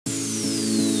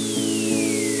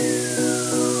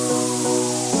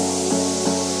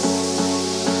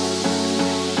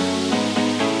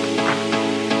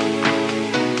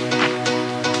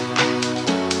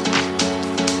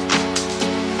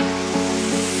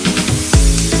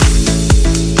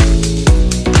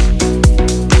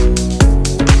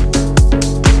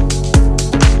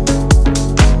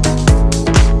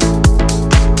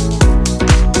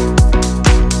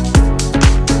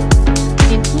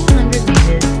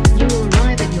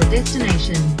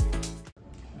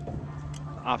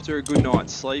After a good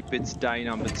night's sleep, it's day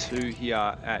number 2 here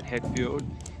at Hetfield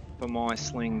for my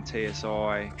Sling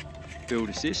TSi Build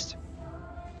Assist.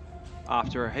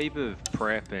 After a heap of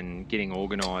prep and getting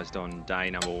organised on day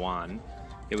number 1,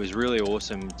 it was really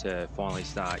awesome to finally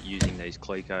start using these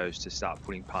Clecos to start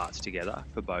putting parts together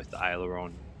for both the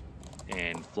aileron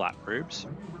and flap ribs.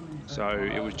 So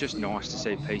it was just nice to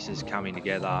see pieces coming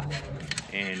together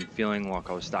and feeling like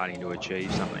I was starting to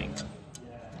achieve something.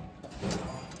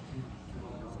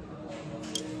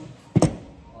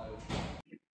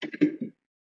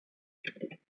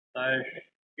 So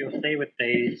you'll see with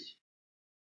these,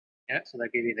 so they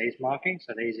give you these markings.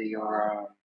 So these are your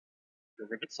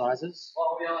rivet sizes,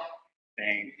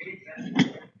 being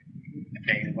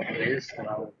what it is.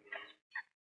 So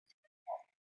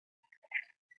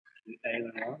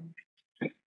Aileron.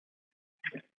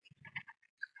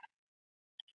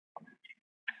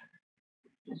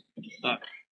 So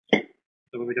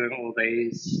we'll be doing all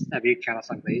these. Have you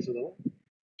countersunk these at all?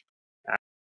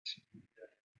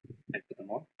 And put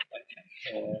them on.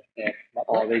 Yeah.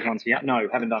 Oh, these ones here. No,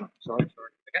 haven't done them. Sorry.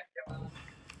 Okay.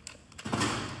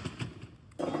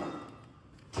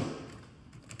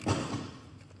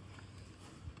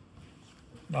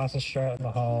 Nice and straight in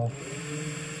the hole.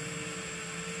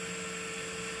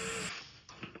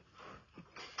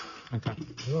 Okay.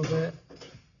 A little bit.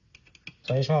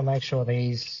 So I just want to make sure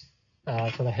these,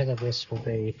 for the head of this, will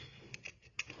be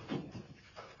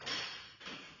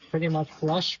pretty much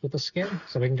flush with the skin.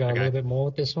 So we can go a little bit more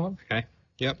with this one. Okay.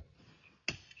 Yep.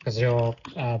 Because your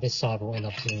this side will end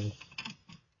up being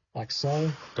like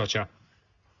so. Gotcha.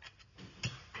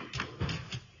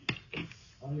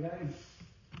 So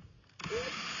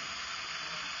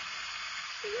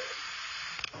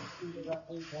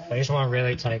you just want to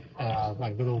really take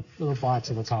like little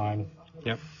bites at a time.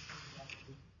 Yep.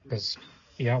 Because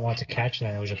you don't want it to catch, and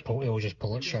then it will just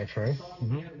pull it straight through.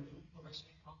 Mm-hmm.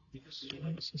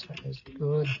 This is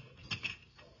good.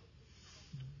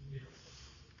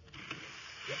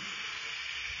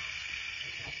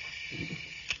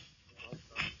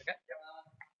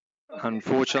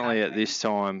 Unfortunately, at this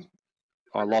time,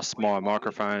 I lost my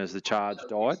microphone as the charge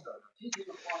died.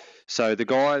 So the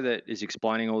guy that is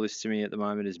explaining all this to me at the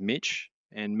moment is Mitch,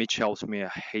 and Mitch helps me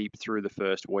a heap through the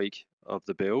first week of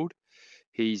the build.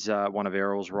 He's one of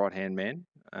Errol's right-hand men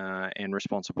and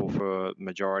responsible for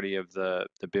majority of the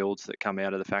builds that come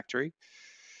out of the factory.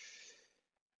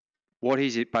 What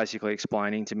he's basically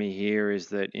explaining to me here is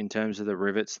that in terms of the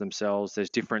rivets themselves,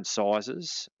 there's different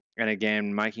sizes. And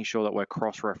again, making sure that we're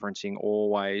cross-referencing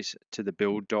always to the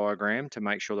build diagram to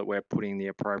make sure that we're putting the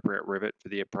appropriate rivet for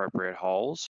the appropriate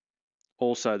holes.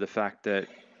 Also, the fact that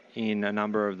in a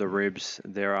number of the ribs,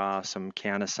 there are some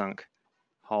countersunk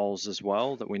holes as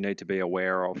well that we need to be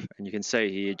aware of. And you can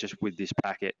see here, just with this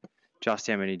packet, just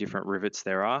how many different rivets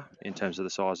there are in terms of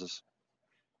the sizes.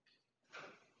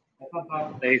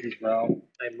 Sometimes these as well,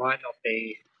 they might not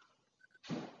be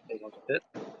these ones a bit.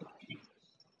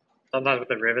 Sometimes with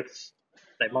the rivets,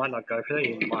 they might not go for it.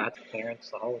 You might have to clearance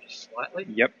the hole just slightly.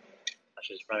 Yep. That's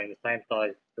just running the same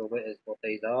size drill bit as what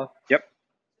these are. Yep.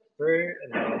 Through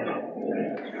and then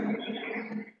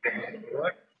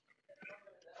work.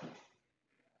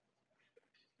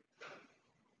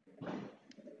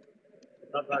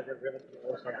 Sometimes the rivets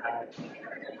will also have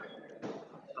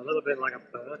a little bit like a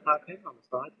burr type thing on the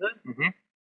sides there. Mm-hmm.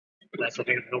 That's the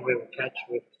thing that normally will catch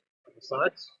with on the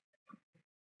sides.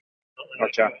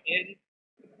 Gotcha.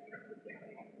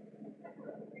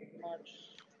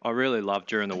 I really loved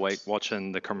during the week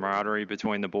watching the camaraderie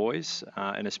between the boys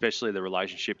and especially the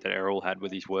relationship that Errol had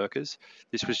with his workers.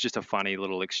 This was just a funny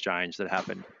little exchange that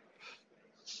happened.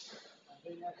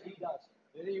 He does.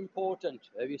 Very important.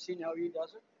 Have you seen how he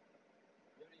does it?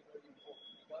 Very, very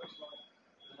important. He goes like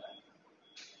that.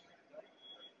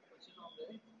 What's it on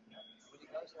there? When he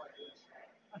goes like this.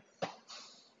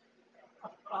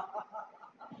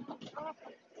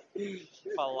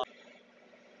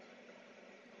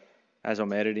 As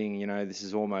I'm editing, you know, this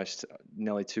is almost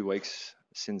nearly 2 weeks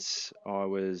since I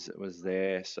was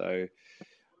there, so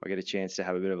I get a chance to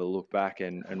have a bit of a look back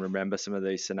and remember some of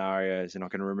these scenarios. And I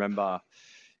can remember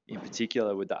in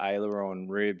particular with the aileron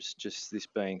ribs, just this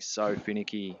being so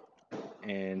finicky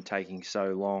and taking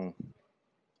so long.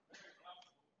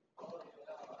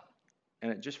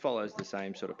 And it just follows the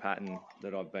same sort of pattern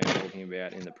that I've been talking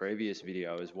about in the previous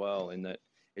video as well, in that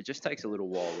it just takes a little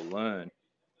while to learn.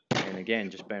 And again,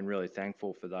 just been really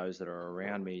thankful for those that are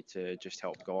around me to just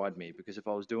help guide me, because if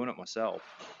I was doing it myself,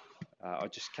 I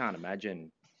just can't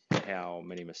imagine how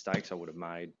many mistakes I would have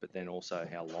made, but then also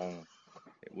how long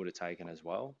it would have taken as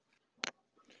well.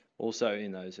 Also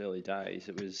in those early days,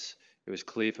 it it was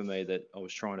clear for me that I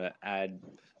was trying to add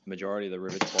the majority of the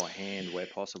rivets by hand where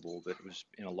possible, but it was,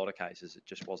 in a lot of cases, it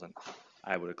just wasn't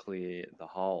able to clear the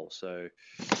hole. So,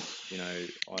 you know,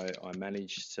 I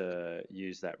managed to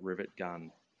use that rivet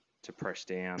gun to press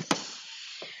down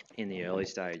in the early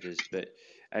stages, but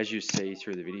as you see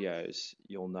through the videos,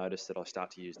 you'll notice that I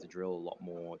start to use the drill a lot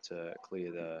more to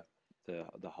clear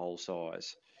the hole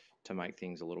size to make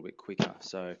things a little bit quicker.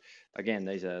 So again,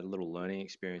 these are little learning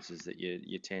experiences that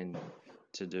you tend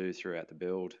to do throughout the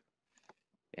build.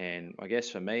 And I guess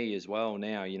for me as well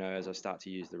now, you know, as I start to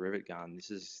use the rivet gun,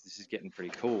 this is getting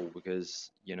pretty cool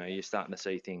because, you know, you're starting to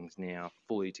see things now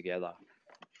fully together,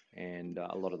 and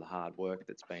a lot of the hard work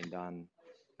that's been done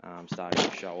starting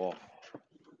to show off.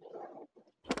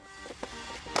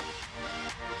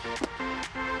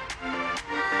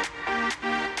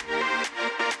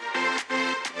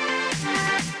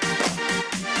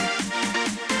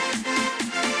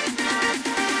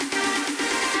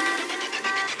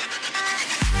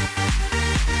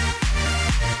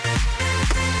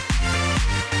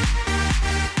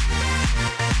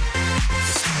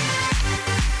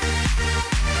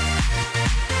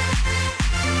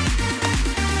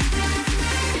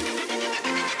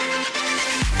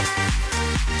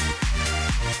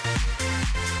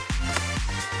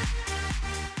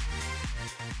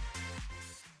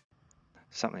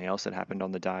 Something else that happened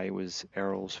on the day was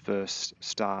Errol's first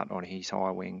start on his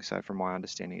high wing. So from my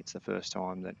understanding, it's the first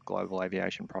time that Global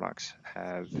Aviation Products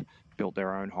have built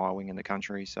their own high wing in the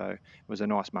country. So it was a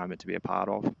nice moment to be a part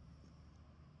of.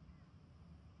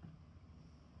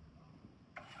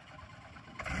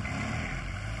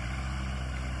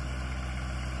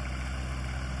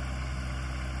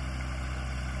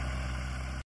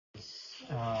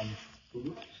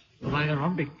 Later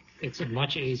on, it's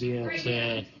much easier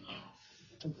to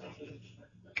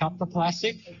cut the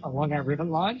plastic along our rivet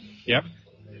line. Yep.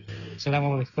 So then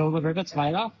when we fill the rivets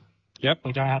later, Yep.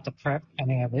 we don't have to prep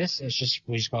any of this.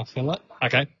 We just got to fill it.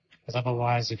 Okay. Because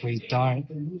otherwise, if we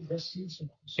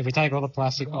take all the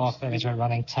plastic off, and we're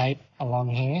running tape along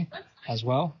here as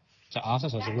well to after,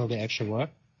 so it's a little bit extra work.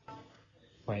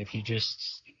 Where if you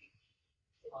just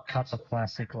cut the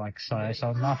plastic like so,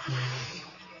 so enough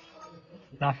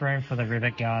room for the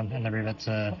rivet gun and the rivet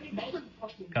to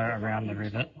go around the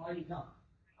rivet.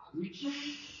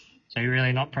 So you're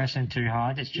really not pressing too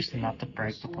hard, it's just enough to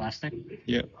break the plastic.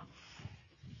 Yep.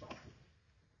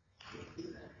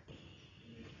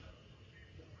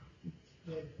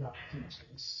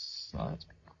 So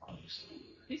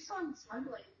This one's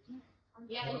ugly.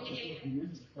 Yeah.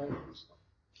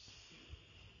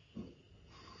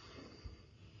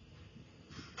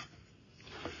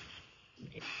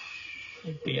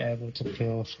 you'd be able to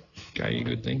fill Okay, you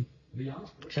good thing. this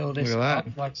Look at up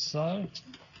that. like so.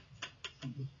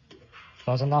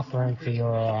 There's enough room for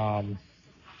your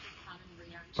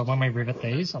so when we rivet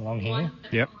these along here,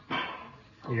 Yep.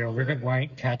 your rivet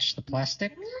won't catch the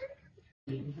plastic.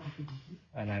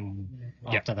 And then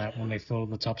after that, when we fill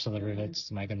the tops of the rivets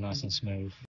to make them nice and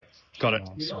smooth. Got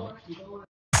it. So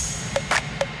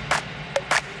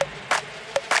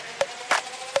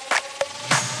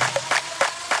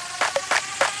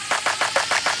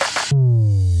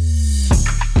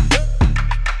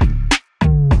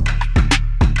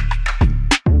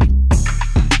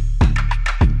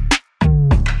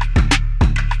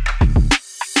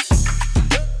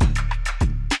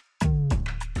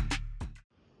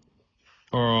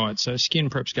Alright, so skin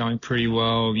prep's going pretty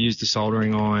well. I've used the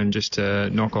soldering iron just to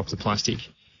knock off the plastic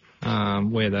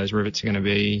where those rivets are going to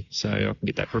be, so I can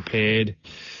get that prepared.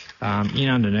 In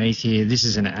underneath here, this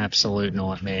is an absolute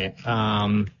nightmare.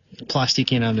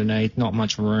 Plastic in underneath, not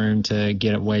much room to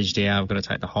get it wedged out. I've got to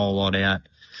take the whole lot out,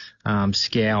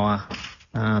 scour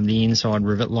the inside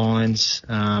rivet lines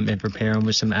and prepare them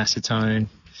with some acetone.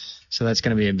 So that's going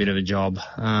to be a bit of a job.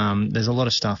 There's a lot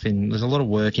of stuff there's a lot of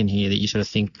work in here that you sort of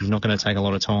think is not going to take a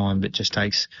lot of time, but just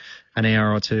takes an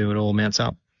hour or two, it all mounts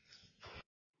up.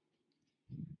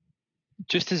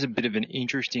 Just as a bit of an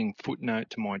interesting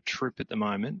footnote to my trip at the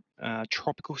moment,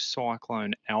 Tropical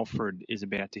Cyclone Alfred is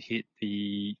about to hit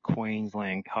the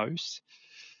Queensland coast.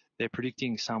 They're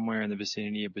predicting somewhere in the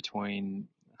vicinity of between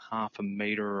 0.5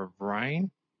 metre of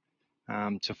rain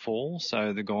to fall.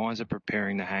 So the guys are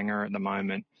preparing the hangar at the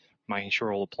moment, making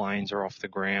sure all the planes are off the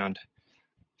ground,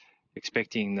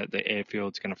 expecting that the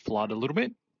airfield's going to flood a little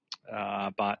bit,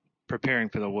 but preparing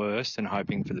for the worst and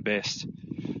hoping for the best.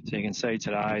 So you can see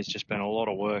today has just been a lot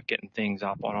of work getting things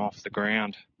up and off the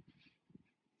ground.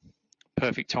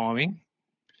 Perfect timing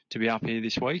to be up here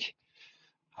this week.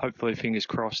 Hopefully, fingers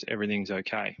crossed, everything's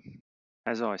okay.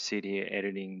 As I sit here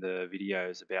editing the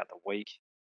videos about the week,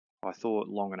 I thought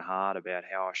long and hard about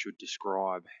how I should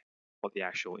describe what the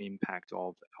actual impact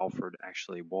of Alfred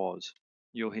actually was.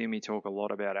 You'll hear me talk a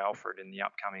lot about Alfred in the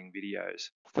upcoming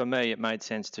videos. For me, it made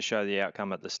sense to show the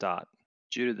outcome at the start.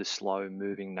 Due to the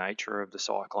slow-moving nature of the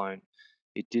cyclone,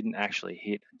 it didn't actually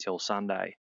hit until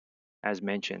Sunday. As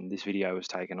mentioned, this video was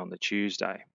taken on the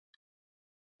Tuesday.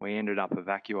 We ended up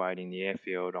evacuating the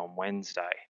airfield on Wednesday,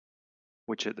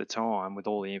 which at the time, with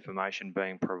all the information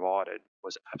being provided,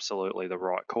 was absolutely the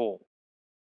right call.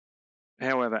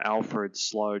 However, Alfred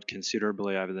slowed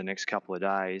considerably over the next couple of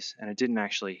days, and it didn't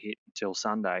actually hit until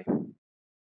Sunday.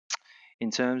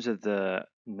 In terms of the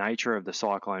nature of the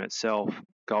cyclone itself,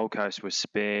 Gold Coast was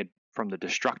spared from the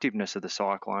destructiveness of the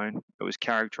cyclone. It was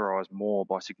characterised more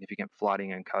by significant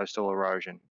flooding and coastal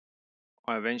erosion.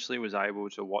 I eventually was able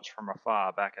to watch from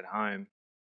afar back at home,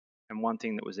 and one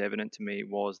thing that was evident to me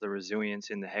was the resilience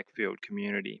in the Heckfield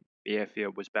community. The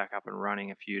airfield was back up and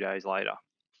running a few days later.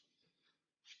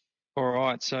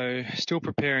 Alright, so still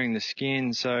preparing the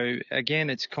skin. So again,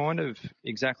 it's kind of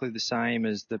exactly the same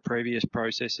as the previous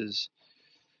processes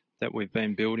that we've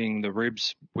been building the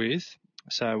ribs with.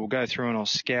 So we'll go through and I'll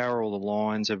scour all the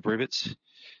lines of rivets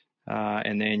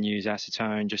and then use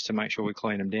acetone just to make sure we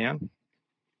clean them down.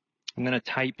 I'm going to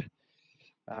tape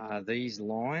these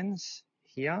lines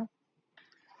here,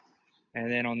 and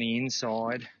then on the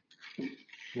inside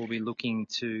we'll be looking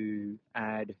to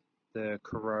add the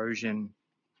corrosion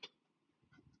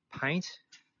paint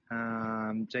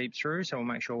deep through, so we'll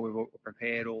make sure we've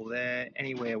prepared all there.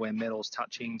 Anywhere where metal's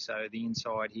touching, so the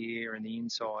inside here and the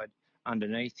inside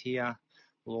underneath here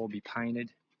will all be painted,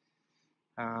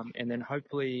 and then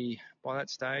hopefully by that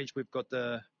stage we've got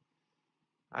the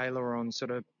aileron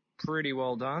sort of pretty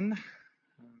well done,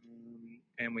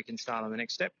 and we can start on the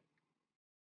next step.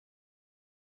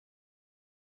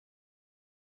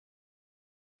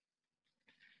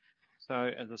 So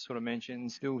as I sort of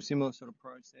mentioned, still similar sort of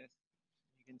process.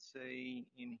 You can see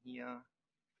in here,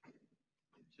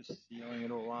 just sealing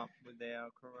it all up with our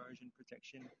corrosion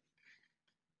protection.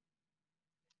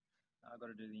 I've got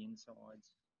to do the insides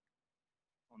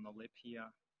on the lip here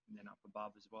and then up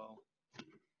above as well.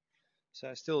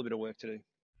 So still a bit of work to do.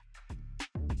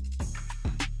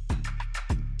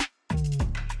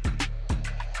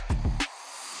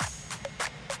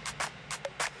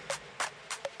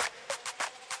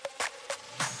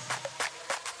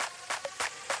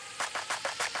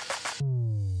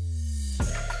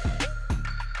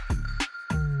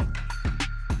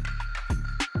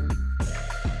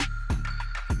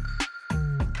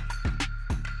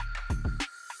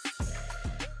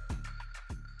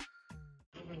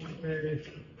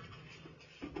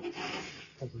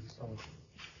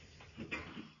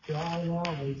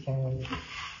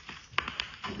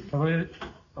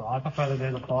 I prefer to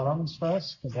do the bottoms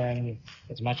first, because then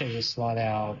it's much easier to slide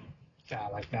our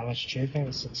like balance tubing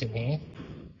that sits in here.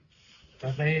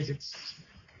 With these, it's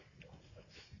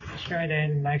straight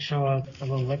in, make sure the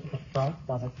little lip at the front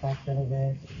doesn't crack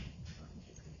anything.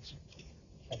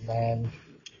 And then,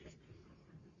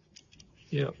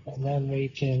 and then we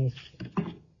can.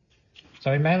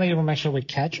 So we mainly will make sure we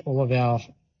catch all of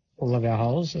our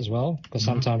holes as well, because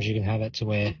sometimes you can have it to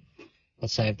where,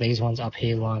 let's say if these ones up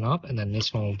here line up, and then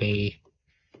this one will be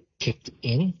kicked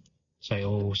in, so it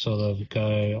will sort of go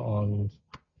on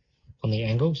the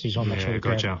angle. So you just want to make sure we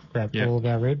grab all of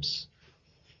our ribs.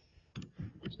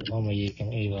 So normally you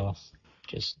can either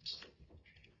just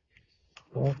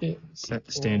work it. Is that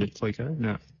the standard Cleco?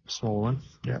 No, small one.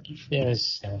 Yeah. Yeah, there's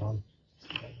standard one.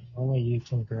 Normally you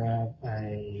can grab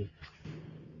a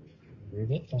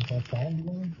rivet, like a band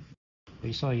one.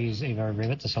 We sort of use either a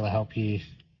rivet to sort of help you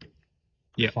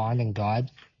find and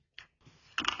guide.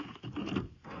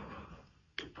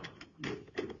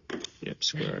 Yep,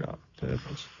 square it up.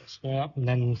 Perfect. Square up, and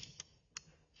then,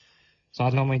 so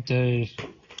I normally do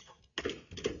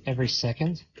every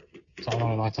second. So I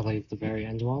normally like to leave the very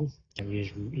end one, and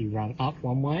you run up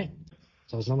one way.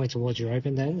 So it's normally towards your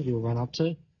open end, you'll run up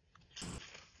to.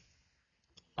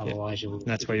 Otherwise you'll...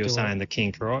 That's where you're saying the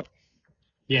kink, right?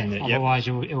 Yeah, otherwise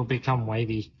it will become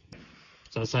wavy.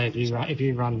 So say if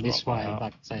you run this way,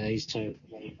 like say these two,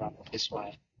 when you run this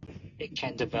way, it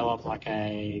can develop like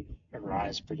a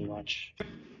rise pretty much.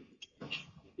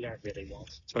 You don't really want.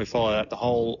 So we follow that the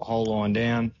whole line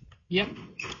down. Yep.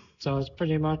 So it's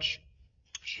pretty much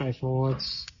straightforward.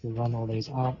 You run all these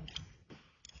up.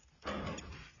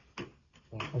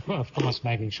 Of course,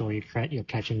 making sure you're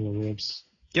catching the ribs.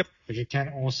 Yep. But you can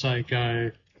also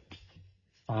go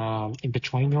in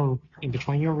between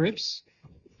your ribs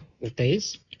with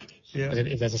these. Yeah.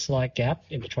 If there's a slight gap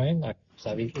in between, like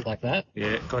that.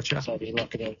 Yeah, gotcha. So if you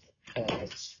lock it in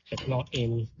it's not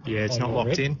in. Yeah, it's on not your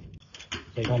locked rib. in.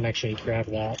 So you want to make sure you grab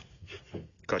that.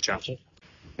 Gotcha. Catch it.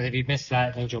 But if you miss that,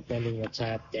 it means you're bending your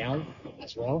tab down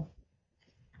as well.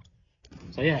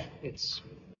 So yeah, it's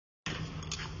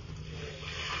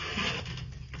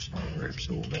Ribs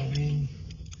all going in.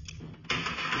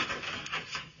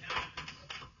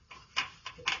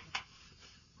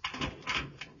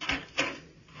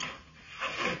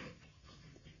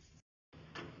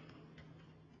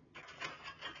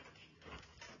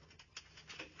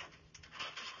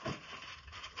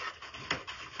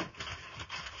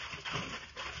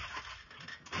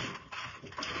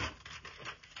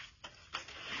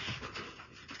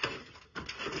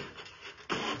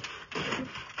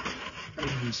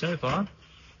 Easy so far.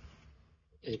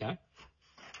 there you go.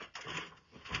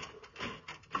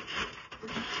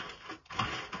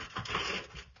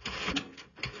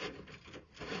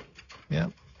 Yeah.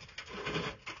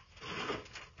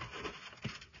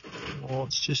 Oh,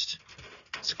 it's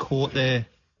caught there.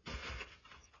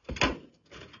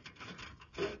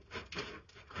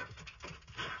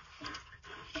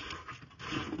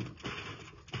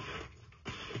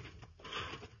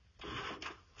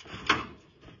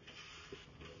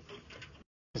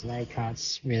 Because now you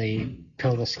can't really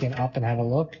peel the skin up and have a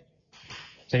look.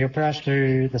 So you'll pretty much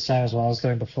do the same as what I was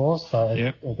doing before. So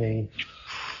Yep. it'll be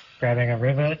grabbing a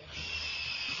rivet,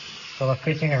 sort of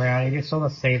fishing around. You can sort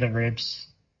of see the ribs.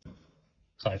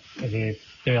 So if you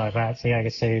do it like that, see, I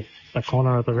can see the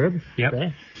corner of the rib. Yep.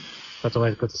 There. That's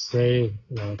always good to see.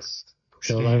 Next, push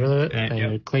it all over it. And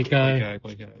Yep. Cleco.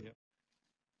 Cleco, yep.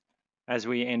 As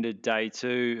we ended day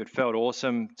 2, it felt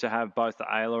awesome to have both the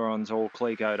ailerons all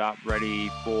Clecoed up, ready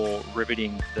for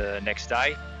riveting the next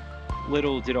day.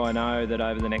 Little did I know that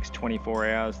over the next 24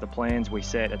 hours, the plans we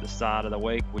set at the start of the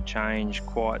week would change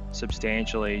quite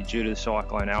substantially due to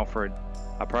Cyclone Alfred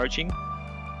approaching.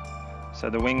 So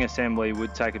the wing assembly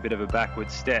would take a bit of a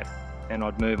backward step, and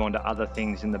I'd move on to other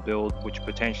things in the build which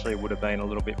potentially would have been a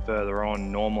little bit further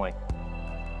on normally.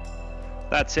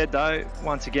 That said though,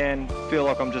 once again, feel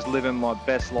like I'm just living my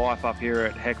best life up here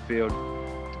at Heckfield,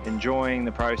 enjoying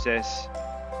the process,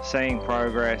 seeing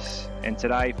progress, and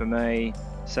today for me,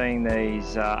 seeing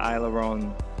these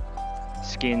aileron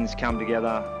skins come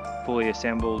together, fully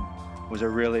assembled, was a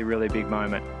really, really big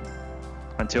moment.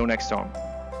 Until next time.